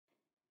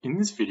In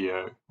this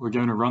video, we're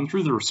going to run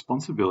through the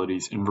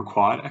responsibilities and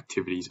required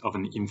activities of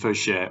an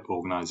infoShare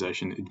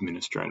organization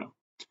administrator.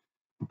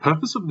 The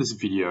purpose of this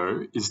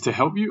video is to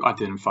help you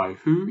identify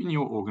who in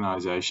your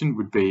organization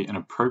would be an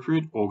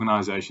appropriate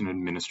organization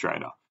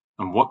administrator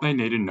and what they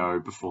need to know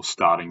before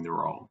starting the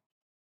role.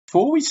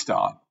 Before we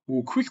start,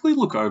 we'll quickly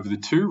look over the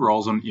two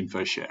roles on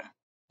infoShare: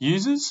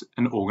 users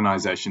and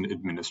organization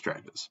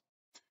administrators.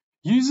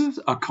 Users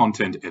are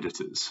content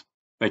editors.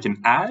 They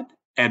can add,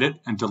 edit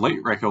and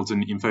delete records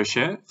in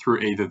infoShare through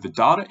either the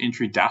data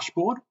entry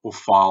dashboard or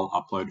file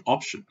upload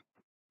option.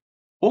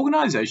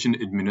 Organization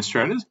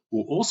administrators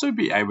will also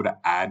be able to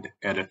add,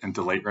 edit and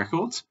delete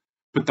records,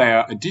 but they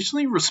are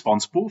additionally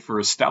responsible for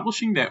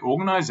establishing their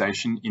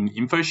organization in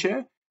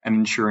infoShare and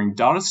ensuring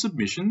data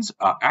submissions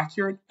are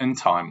accurate and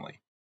timely.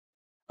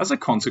 As a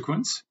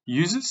consequence,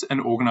 users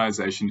and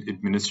organization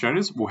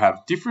administrators will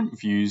have different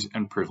views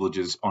and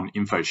privileges on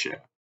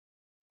infoShare.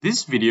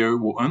 This video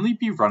will only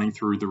be running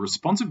through the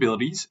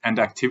responsibilities and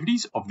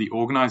activities of the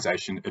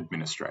organization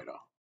administrator.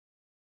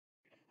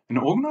 An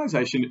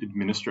organization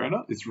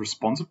administrator is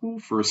responsible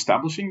for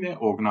establishing their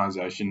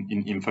organization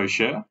in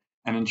infoShare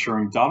and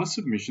ensuring data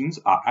submissions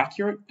are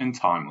accurate and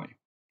timely.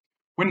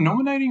 When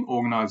nominating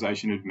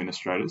organization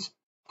administrators,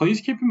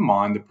 please keep in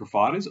mind the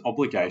provider's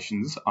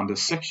obligations under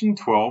Section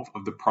 12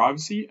 of the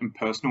Privacy and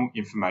Personal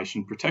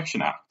Information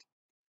Protection Act.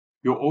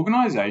 Your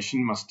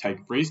organization must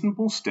take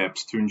reasonable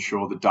steps to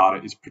ensure the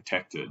data is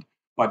protected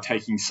by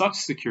taking such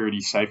security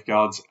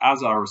safeguards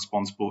as are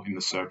responsible in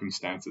the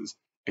circumstances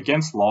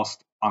against loss,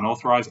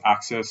 unauthorized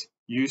access,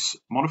 use,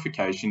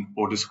 modification,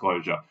 or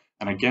disclosure,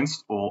 and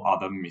against all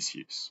other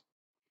misuse.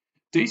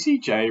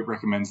 DCJ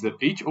recommends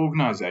that each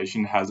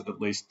organization has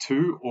at least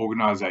 2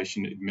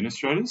 organization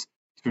administrators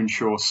to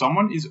ensure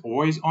someone is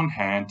always on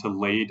hand to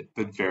lead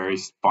the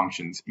various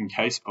functions in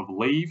case of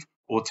leave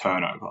or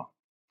turnover.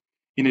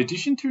 In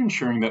addition to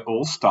ensuring that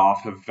all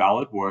staff have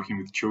valid working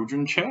with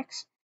children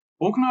checks,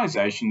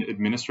 organization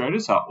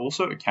administrators are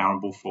also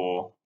accountable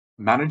for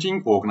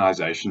managing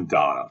organization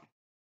data.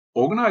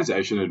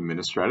 Organization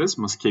administrators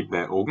must keep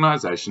their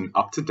organization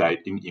up to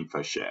date in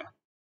infoShare.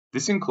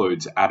 This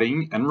includes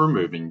adding and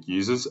removing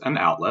users and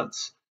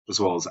outlets, as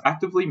well as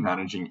actively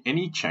managing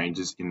any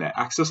changes in their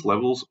access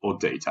levels or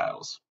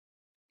details.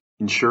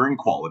 Ensuring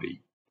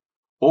quality.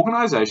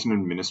 Organization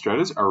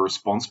administrators are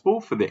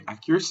responsible for the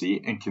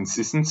accuracy and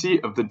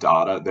consistency of the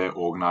data their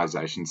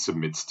organization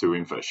submits to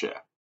infoShare.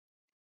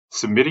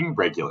 Submitting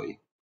regularly.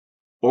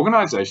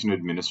 Organization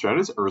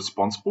administrators are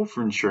responsible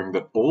for ensuring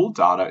that all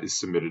data is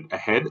submitted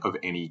ahead of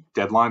any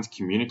deadlines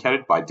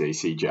communicated by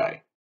DCJ.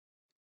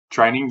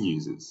 Training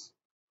users.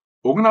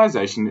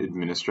 Organization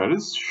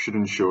administrators should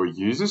ensure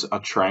users are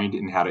trained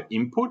in how to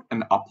input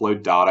and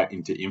upload data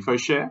into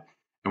infoShare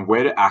and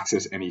where to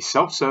access any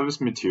self-service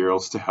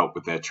materials to help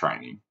with their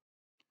training.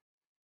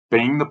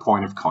 Being the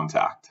point of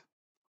contact.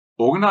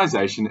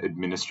 Organization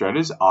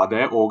administrators are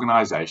their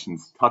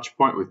organization's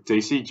touchpoint with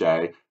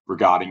DCJ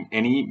regarding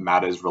any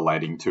matters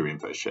relating to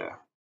infoShare.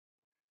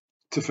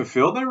 To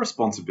fulfill their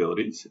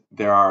responsibilities,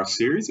 there are a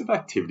series of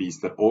activities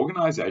that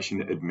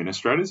organization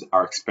administrators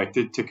are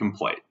expected to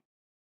complete.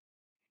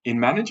 In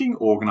managing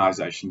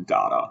organization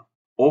data,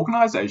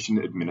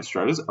 organization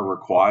administrators are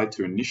required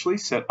to initially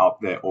set up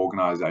their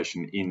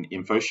organization in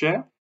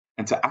infoShare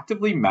and to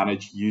actively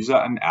manage user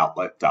and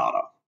outlet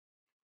data.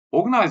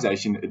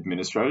 Organization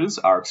administrators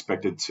are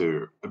expected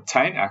to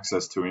obtain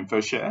access to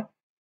infoShare,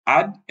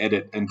 add,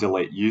 edit, and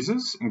delete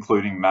users,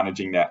 including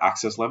managing their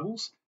access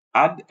levels,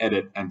 add,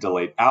 edit, and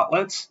delete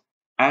outlets,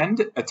 and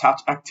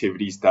attach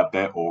activities that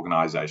their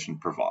organization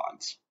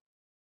provides.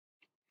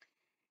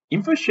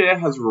 infoShare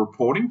has a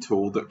reporting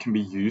tool that can be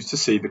used to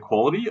see the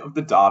quality of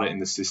the data in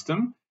the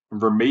system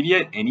and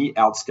remediate any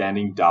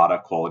outstanding data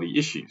quality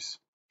issues.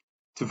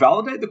 To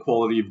validate the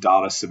quality of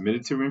data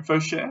submitted to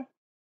infoShare,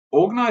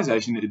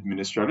 organization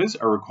administrators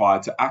are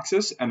required to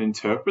access and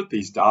interpret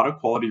these data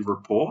quality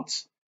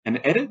reports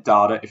and edit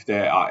data if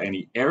there are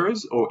any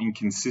errors or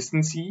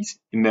inconsistencies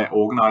in their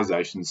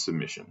organization's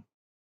submission.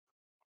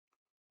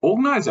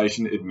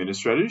 Organization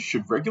administrators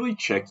should regularly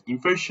check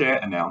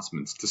infoShare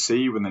announcements to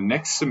see when the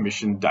next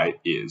submission date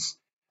is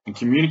and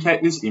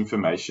communicate this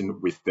information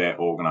with their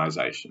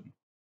organization.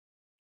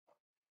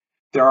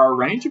 There are a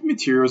range of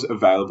materials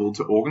available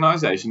to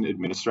organization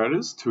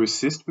administrators to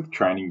assist with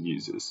training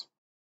users.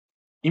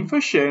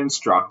 infoShare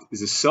Instruct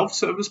is a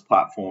self-service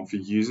platform for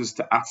users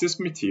to access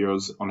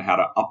materials on how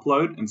to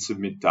upload and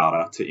submit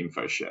data to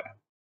infoShare.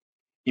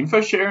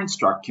 infoShare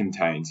Instruct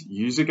contains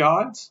user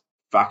guides,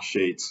 fact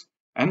sheets,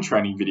 and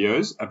training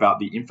videos about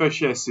the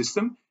infoShare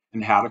system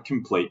and how to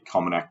complete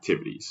common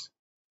activities.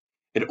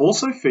 It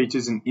also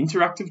features an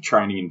interactive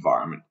training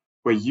environment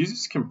where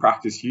users can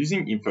practice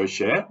using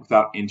infoShare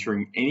without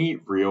entering any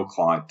real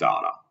client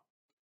data.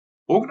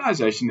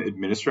 Organization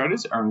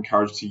administrators are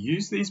encouraged to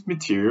use these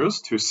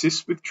materials to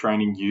assist with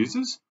training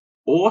users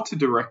or to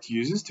direct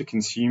users to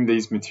consume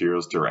these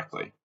materials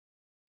directly.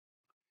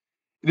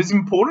 It is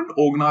important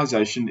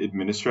organization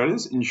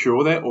administrators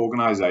ensure their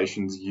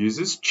organization's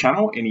users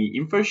channel any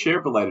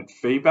infoShare related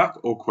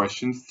feedback or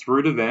questions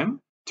through to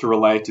them to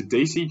relay to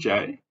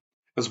DCJ,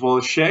 as well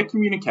as share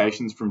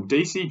communications from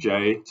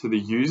DCJ to the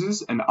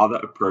users and other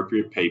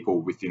appropriate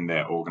people within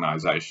their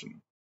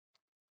organisation.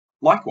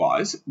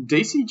 Likewise,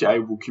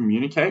 DCJ will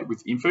communicate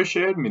with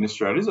infoShare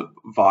administrators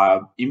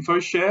via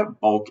infoShare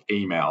bulk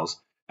emails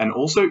and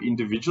also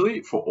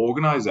individually for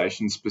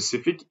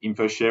organisation-specific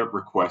infoShare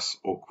requests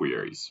or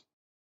queries.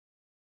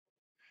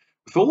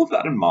 With all of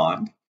that in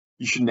mind,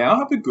 you should now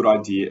have a good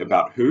idea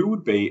about who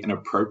would be an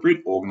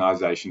appropriate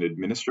organisation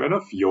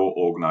administrator for your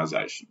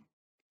organisation.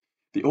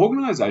 The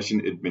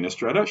organisation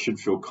administrator should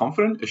feel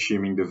confident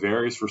assuming the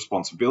various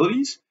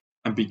responsibilities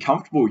and be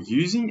comfortable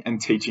using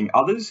and teaching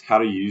others how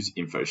to use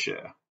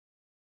infoShare.